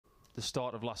the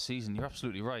start of last season. You're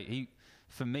absolutely right. He,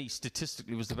 for me,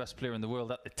 statistically was the best player in the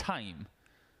world at the time.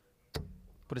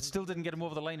 But it still didn't get him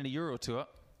over the line in a Euro Tour.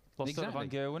 Lost out to Van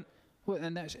Gerwen. Well,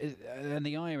 and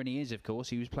the irony is, of course,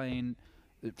 he was playing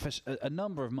for a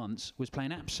number of months, was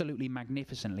playing absolutely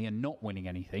magnificently and not winning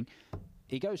anything.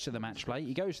 He goes to the match play,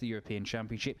 he goes to the European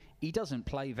Championship, he doesn't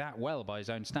play that well by his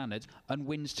own standards and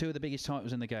wins 2 of the biggest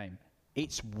titles in the game.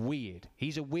 It's weird.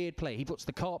 He's a weird player. He puts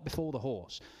the cart before the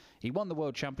horse. He won the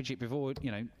World Championship before,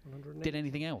 you know, did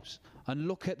anything else. And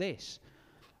look at this.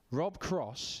 Rob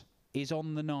Cross is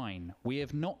on the 9. We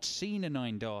have not seen a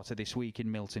 9 darter this week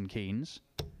in Milton Keynes.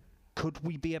 Could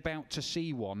we be about to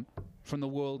see one from the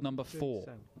world number 4?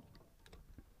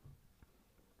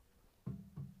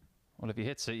 Well, if he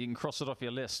hits it, you can cross it off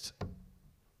your list,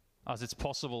 as it's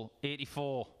possible.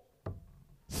 84.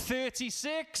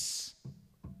 36!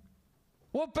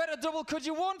 What better double could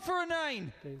you want for a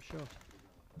 9? Game shot.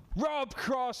 Rob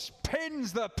Cross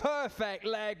pins the perfect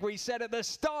leg. We said at the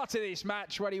start of this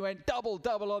match when he went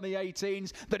double-double on the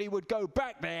 18s that he would go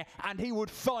back there and he would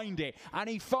find it. And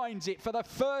he finds it for the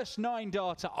first 9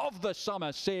 darter of the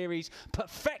Summer Series.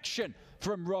 Perfection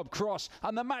from Rob Cross.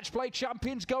 And the match play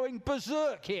champions going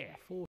berserk here.